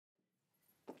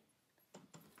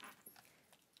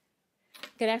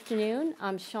Good afternoon.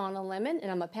 I'm Shawna Lemon,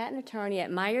 and I'm a patent attorney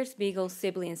at Myers, Bigel,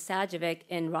 Sibley, and Sajovic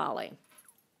in Raleigh.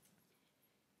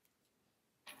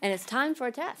 And it's time for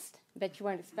a test. Bet you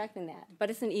weren't expecting that. But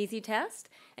it's an easy test,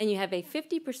 and you have a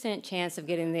 50% chance of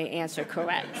getting the answer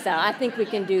correct. So I think we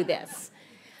can do this.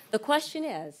 The question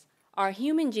is, are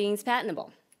human genes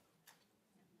patentable?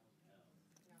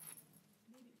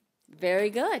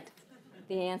 Very good.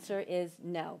 The answer is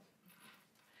no.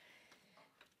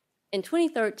 In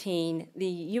 2013, the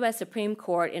U.S. Supreme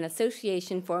Court, in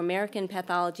Association for American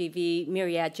Pathology v.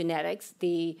 Myriad Genetics,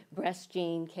 the breast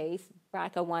gene case,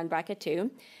 BRCA1,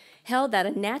 BRCA2, held that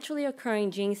a naturally occurring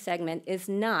gene segment is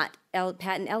not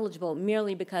patent eligible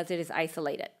merely because it is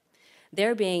isolated,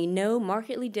 there being no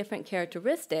markedly different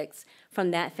characteristics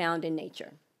from that found in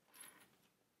nature.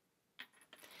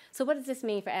 So what does this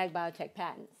mean for ag biotech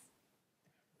patents?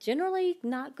 Generally,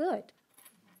 not good.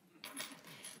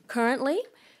 Currently,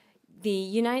 the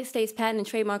United States Patent and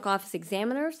Trademark Office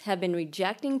examiners have been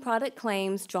rejecting product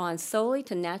claims drawn solely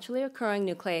to naturally occurring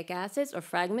nucleic acids or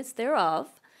fragments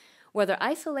thereof, whether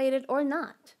isolated or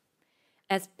not,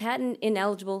 as patent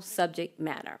ineligible subject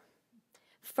matter.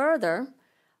 Further,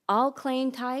 all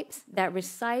claim types that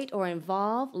recite or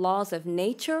involve laws of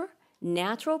nature,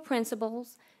 natural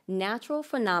principles, natural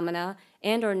phenomena,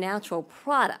 and/or natural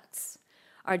products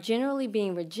are generally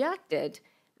being rejected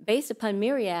based upon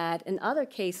myriad and other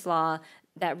case law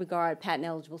that regard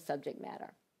patent-eligible subject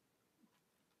matter.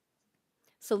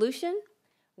 Solution?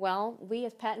 Well, we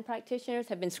as patent practitioners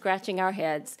have been scratching our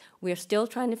heads. We are still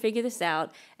trying to figure this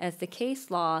out as the case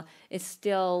law is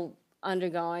still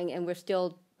undergoing, and we're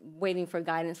still waiting for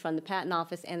guidance from the Patent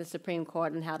Office and the Supreme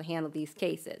Court on how to handle these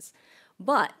cases.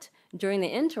 But during the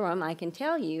interim, I can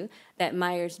tell you that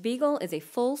Myers Bigel is a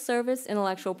full-service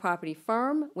intellectual property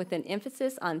firm with an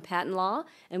emphasis on patent law,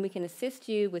 and we can assist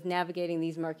you with navigating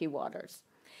these murky waters.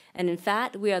 And in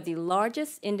fact, we are the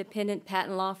largest independent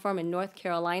patent law firm in North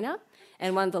Carolina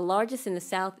and one of the largest in the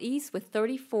Southeast with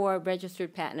 34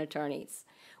 registered patent attorneys.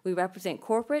 We represent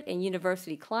corporate and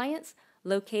university clients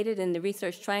located in the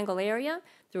Research Triangle area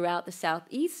throughout the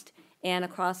Southeast and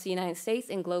across the United States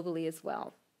and globally as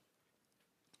well.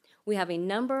 We have a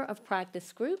number of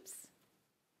practice groups,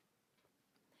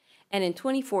 and in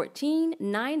 2014,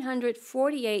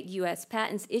 948 U.S.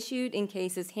 patents issued in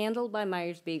cases handled by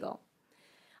Myers Bigel.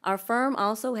 Our firm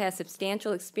also has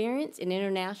substantial experience in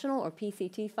international or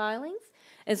PCT filings,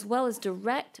 as well as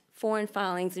direct foreign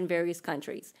filings in various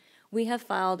countries. We have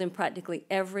filed in practically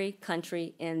every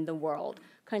country in the world,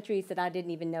 countries that I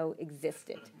didn't even know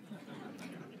existed.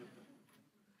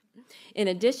 In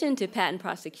addition to patent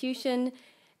prosecution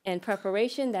and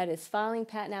preparation, that is filing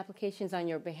patent applications on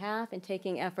your behalf and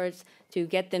taking efforts to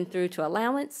get them through to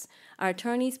allowance, our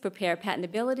attorneys prepare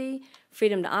patentability,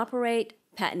 freedom to operate,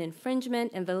 patent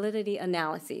infringement, and validity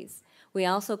analyses. We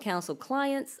also counsel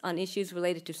clients on issues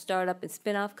related to startup and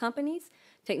spin-off companies,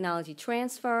 technology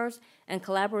transfers, and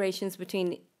collaborations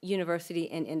between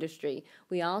university and industry.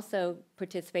 We also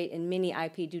participate in many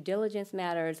IP due diligence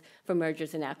matters for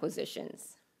mergers and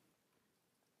acquisitions.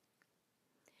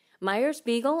 Myers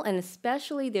Bigel, and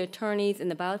especially the attorneys in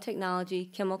the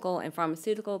biotechnology, chemical, and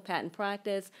pharmaceutical patent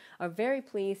practice, are very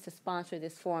pleased to sponsor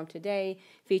this forum today,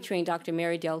 featuring Dr.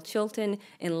 Mary Dale Chilton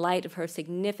in light of her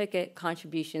significant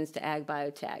contributions to ag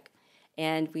biotech.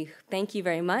 And we thank you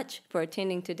very much for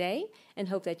attending today and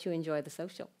hope that you enjoy the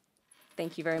social.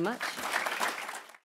 Thank you very much.